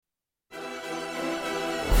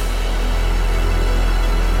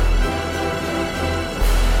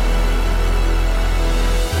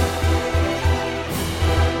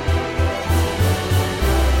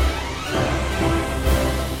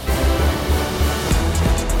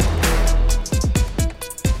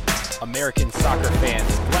American soccer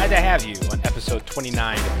fans. Glad to have you on episode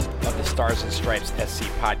 29 of the Stars and Stripes SC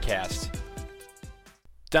podcast.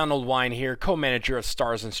 Donald Wine here, co-manager of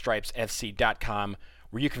StarsandStripesFC.com,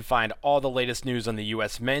 where you can find all the latest news on the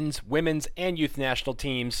U.S. men's, women's, and youth national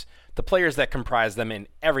teams, the players that comprise them, and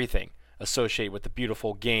everything associated with the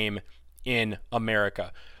beautiful game in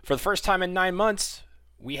America. For the first time in 9 months,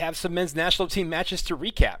 we have some men's national team matches to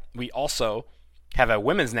recap. We also have a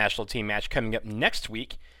women's national team match coming up next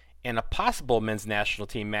week and a possible men's national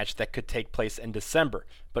team match that could take place in December.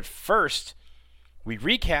 But first, we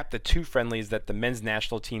recap the two friendlies that the men's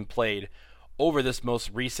national team played over this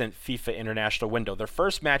most recent FIFA international window. Their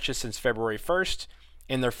first matches since February 1st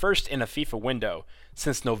and their first in a FIFA window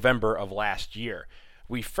since November of last year.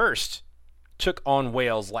 We first took on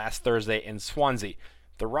Wales last Thursday in Swansea.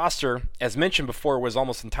 The roster, as mentioned before, was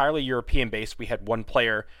almost entirely European-based. We had one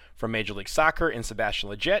player from Major League Soccer in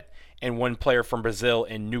Sebastian Lletget and one player from Brazil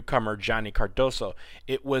in newcomer Johnny Cardoso.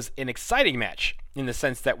 It was an exciting match in the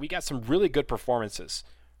sense that we got some really good performances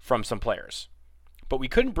from some players. But we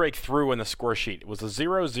couldn't break through in the score sheet. It was a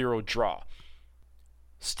 0-0 draw.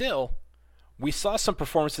 Still, we saw some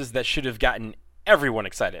performances that should have gotten everyone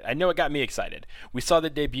excited. I know it got me excited. We saw the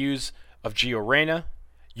debuts of Gio Reyna,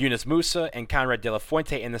 Yunus Musah, and Conrad De La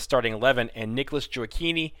Fuente in the starting 11, and Nicolas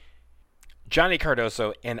Gioacchini, Johnny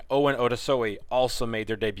Cardoso, and Owen Otasowie also made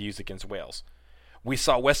their debuts against Wales. We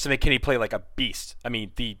saw Weston McKennie play like a beast.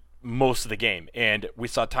 Most of the game. And we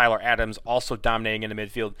saw Tyler Adams also dominating in the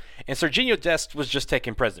midfield. And Serginho Dest was just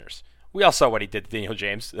taking prisoners. We all saw what he did to Daniel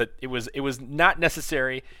James. It was not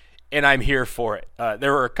necessary, and I'm here for it.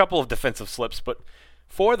 There were a couple of defensive slips, but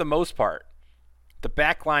for the most part, the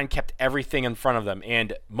back line kept everything in front of them,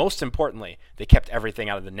 and most importantly, they kept everything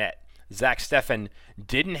out of the net. Zach Steffen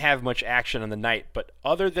didn't have much action on the night, but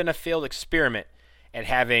other than a failed experiment at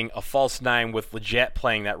having a false nine with Lletget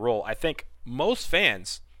playing that role, I think most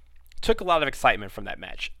fans took a lot of excitement from that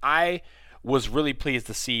match. I was really pleased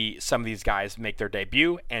to see some of these guys make their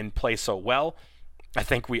debut and play so well. I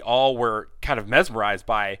think we all were kind of mesmerized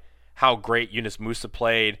by how great Yunus Musah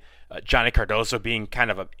played, Johnny Cardoso being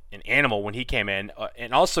kind of an animal when he came in,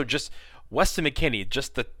 and also just Weston McKennie,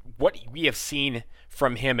 just what we have seen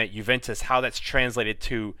from him at Juventus, how that's translated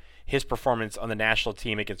to his performance on the national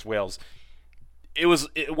team against Wales. It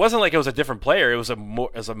wasn't like it was a different player. It was a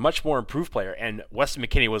much more improved player, and Weston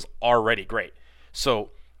McKennie was already great.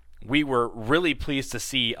 So we were really pleased to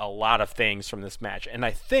see a lot of things from this match, and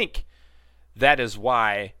I think that is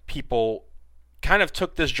why people kind of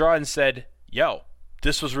took this draw and said, yo,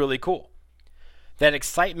 this was really cool. That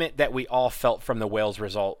excitement that we all felt from the Wales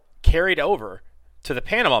result carried over to the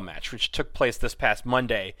Panama match, which took place this past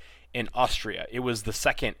Monday in Austria. It was the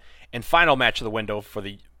second and final match of the window for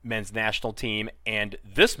the men's national team, and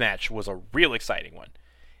this match was a real exciting one.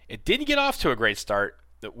 It didn't get off to a great start.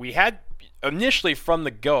 We had, initially from the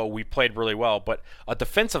go, we played really well, but a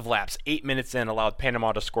defensive lapse 8 minutes in allowed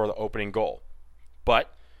Panama to score the opening goal.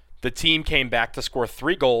 But the team came back to score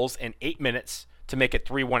 3 goals in 8 minutes to make it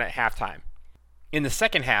 3-1 at halftime. In the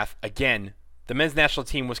second half, again, the men's national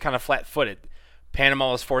team was kind of flat-footed.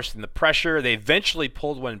 Panama was forced in the pressure. They eventually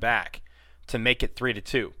pulled one back to make it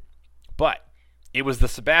 3-2. But it was the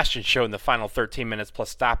Sebastian show in the final 13 minutes plus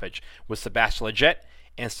stoppage, with Sebastian Lletget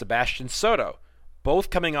and Sebastian Soto both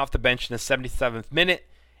coming off the bench in the 77th minute,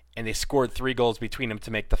 and they scored 3 goals between them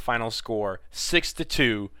to make the final score 6-2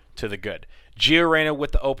 to the good. Gio Reyna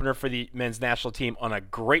with the opener for the men's national team on a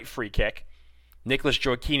great free kick. Nicolas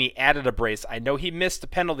Gioacchini added a brace. I know he missed a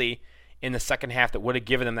penalty in the second half that would have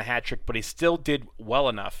given them the hat trick, but he still did well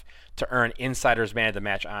enough to earn Insider's Man of the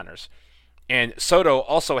Match honors. And Soto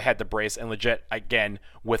also had the brace, and Lletget again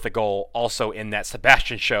with a goal also in that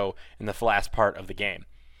Sebastian show in the last part of the game.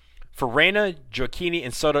 For Reyna, Gioacchini,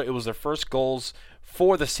 and Soto, it was their first goals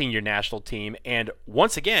for the senior national team, and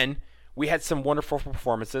once again, we had some wonderful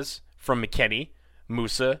performances from McKennie,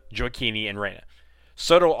 Musah, Gioacchini, and Reyna.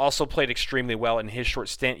 Soto also played extremely well in his short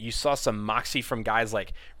stint. You saw some moxie from guys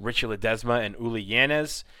like Richie Ledesma and Uli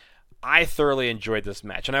Yanez. I thoroughly enjoyed this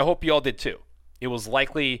match, and I hope you all did too. It was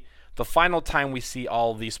likely the final time we see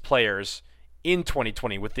all of these players in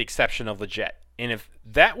 2020, with the exception of Lletget. And if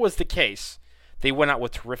that was the case, they went out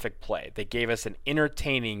with terrific play. They gave us an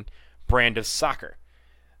entertaining brand of soccer.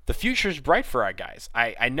 The future's bright for our guys.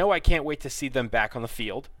 I know I can't wait to see them back on the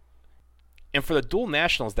field. And for the dual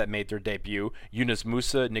nationals that made their debut, Yunus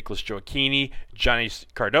Musah, Nicolas Gioacchini, Johnny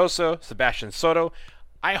Cardoso, Sebastian Soto,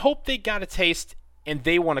 I hope they got a taste and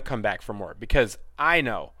they want to come back for more, because I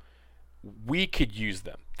know we could use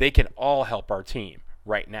them. They can all help our team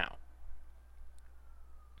right now.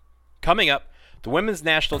 Coming up, the women's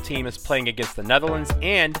national team is playing against the Netherlands,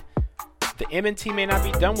 and The MNT may not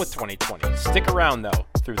be done with 2020. Stick around, though,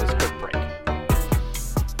 through this quick break.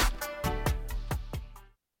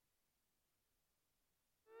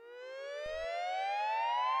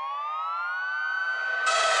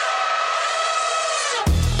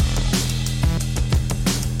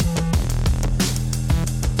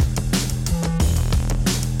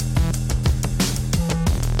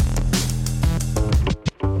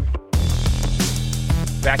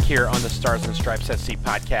 Back here on the Stars and Stripes SC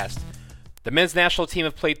podcast. The men's national team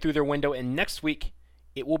have played through their window, and next week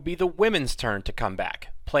it will be the women's turn to come back,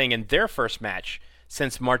 playing in their first match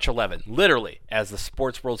since March 11. Literally, as the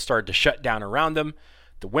sports world started to shut down around them,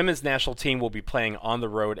 the women's national team will be playing on the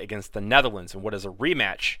road against the Netherlands in what is a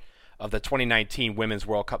rematch of the 2019 Women's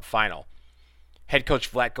World Cup final. Head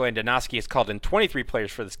coach Vlatko Andonovski has called in 23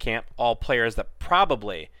 players for this camp, all players that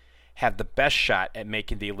probably have the best shot at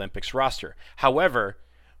making the Olympics roster. However,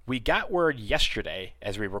 we got word yesterday,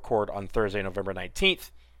 as we record on Thursday, November 19th,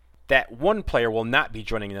 that one player will not be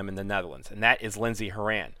joining them in the Netherlands, and that is Lindsey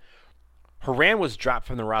Horan. Horan was dropped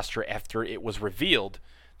from the roster after it was revealed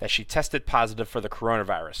that she tested positive for the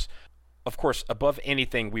coronavirus. Of course, above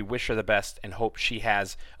anything, we wish her the best and hope she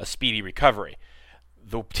has a speedy recovery.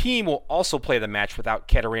 The team will also play the match without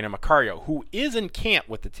Catarina Macario, who is in camp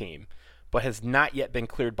with the team, but has not yet been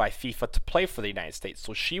cleared by FIFA to play for the United States,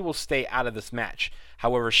 so she will stay out of this match.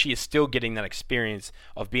 However, she is still getting that experience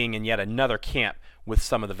of being in yet another camp with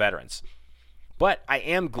some of the veterans. But I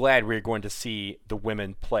am glad we're going to see the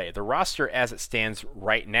women play. The roster as it stands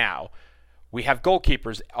right now, we have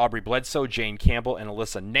goalkeepers Aubrey Bledsoe, Jane Campbell, and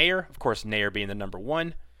Alyssa Nair, of course Nair being the number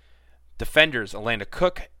one. Defenders, Alana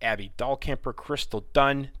Cook, Abby Dahlkemper, Crystal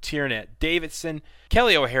Dunn, Tierna Davidson,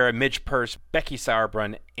 Kelly O'Hara, Midge Purse, Becky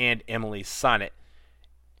Sauerbrunn, and Emily Sonnet.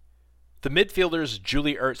 The midfielders,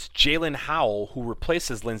 Julie Ertz, Jalen Howell, who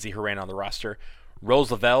replaces Lindsey Horan on the roster,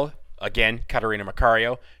 Rose Lavelle, again, Catarina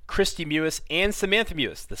Macario, Christy Mewis, and Samantha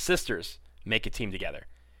Mewis, the sisters, make a team together.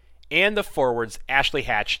 And the forwards, Ashley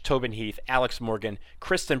Hatch, Tobin Heath, Alex Morgan,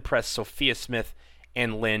 Kristen Press, Sophia Smith,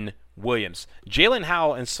 and Lynn Williams. Jalen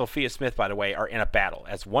Howell and Sophia Smith, by the way, are in a battle,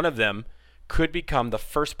 as one of them could become the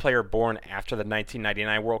first player born after the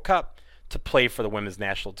 1999 World Cup to play for the women's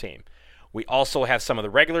national team. We also have some of the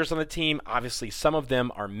regulars on the team. Obviously, some of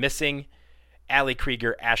them are missing. Allie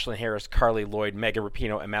Krieger, Ashlyn Harris, Carly Lloyd, Megan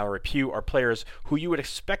Rapinoe, and Mallory Pugh are players who you would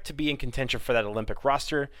expect to be in contention for that Olympic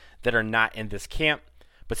roster that are not in this camp.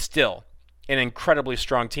 But still, an incredibly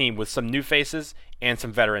strong team with some new faces and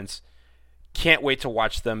some veterans. Can't wait to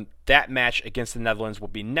watch them. That match against the Netherlands will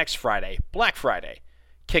be next Friday, Black Friday.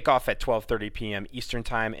 Kickoff at 12:30 p.m. Eastern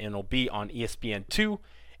Time, and it'll be on ESPN2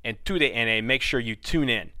 and TUDN. Make sure you tune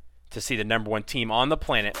in to see the number one team on the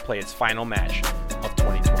planet play its final match of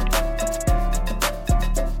 2020.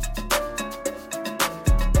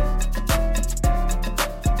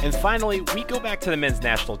 And finally, we go back to the men's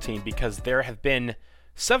national team because there have been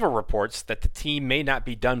several reports that the team may not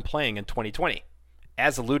be done playing in 2020.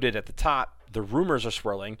 As alluded at the top, the rumors are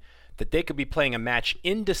swirling that they could be playing a match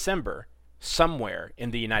in December somewhere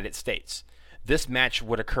in the United States. This match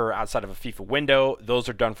would occur outside of a FIFA window. Those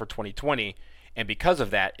are done for 2020. And because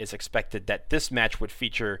of that, it's expected that this match would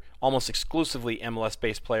feature almost exclusively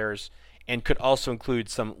MLS-based players and could also include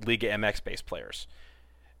some Liga MX-based players.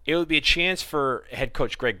 It would be a chance for head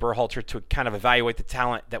coach Greg Berhalter to kind of evaluate the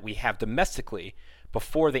talent that we have domestically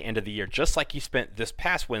before the end of the year, just like he spent this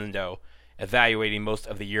past window evaluating most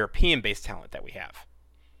of the European-based talent that we have.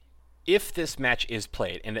 If this match is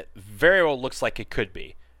played, and it very well looks like it could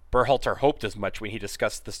be, Berhalter hoped as much when he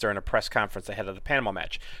discussed this during a press conference ahead of the Panama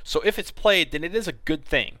match. So if it's played, then it is a good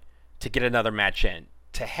thing to get another match in,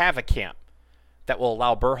 to have a camp that will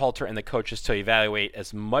allow Berhalter and the coaches to evaluate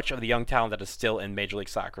as much of the young talent that is still in Major League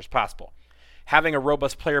Soccer as possible. Having a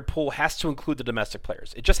robust player pool has to include the domestic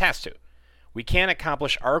players. It just has to. We can't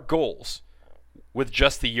accomplish our goals with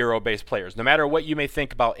just the Euro-based players, no matter what you may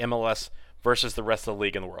think about MLS versus the rest of the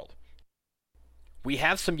league in the world. We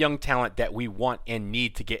have some young talent that we want and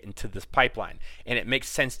need to get into this pipeline, and it makes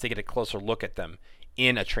sense to get a closer look at them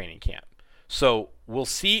in a training camp. So we'll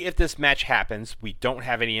see if this match happens. We don't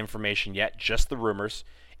have any information yet, just the rumors.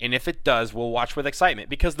 And if it does, we'll watch with excitement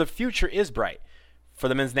because the future is bright for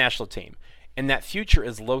the men's national team. And that future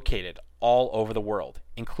is located all over the world,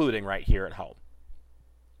 including right here at home.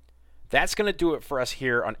 That's going to do it for us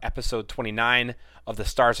here on episode 29 of the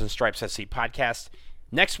Stars and Stripes SC podcast.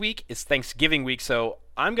 Next week is Thanksgiving week, so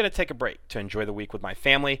I'm going to take a break to enjoy the week with my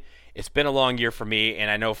family. It's been a long year for me,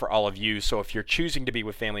 and I know for all of you, so if you're choosing to be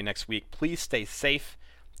with family next week, please stay safe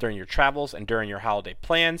during your travels and during your holiday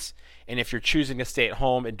plans. And if you're choosing to stay at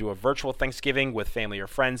home and do a virtual Thanksgiving with family or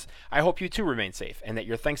friends, I hope you too remain safe and that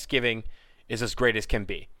your Thanksgiving is as great as can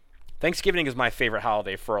be. Thanksgiving is my favorite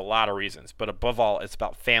holiday for a lot of reasons, but above all, it's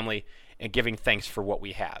about family and giving thanks for what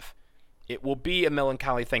we have. It will be a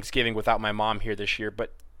melancholy Thanksgiving without my mom here this year,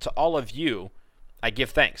 but to all of you, I give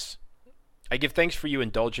thanks. I give thanks for you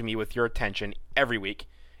indulging me with your attention every week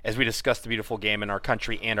as we discuss the beautiful game in our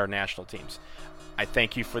country and our national teams. I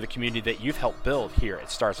thank you for the community that you've helped build here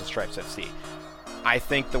at Stars and Stripes FC. I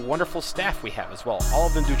thank the wonderful staff we have as well. All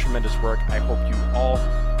of them do tremendous work. I hope you all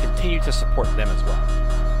continue to support them as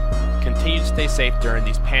well. Continue to stay safe during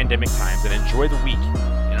these pandemic times and enjoy the week.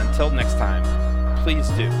 And until next time, please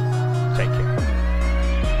do take care.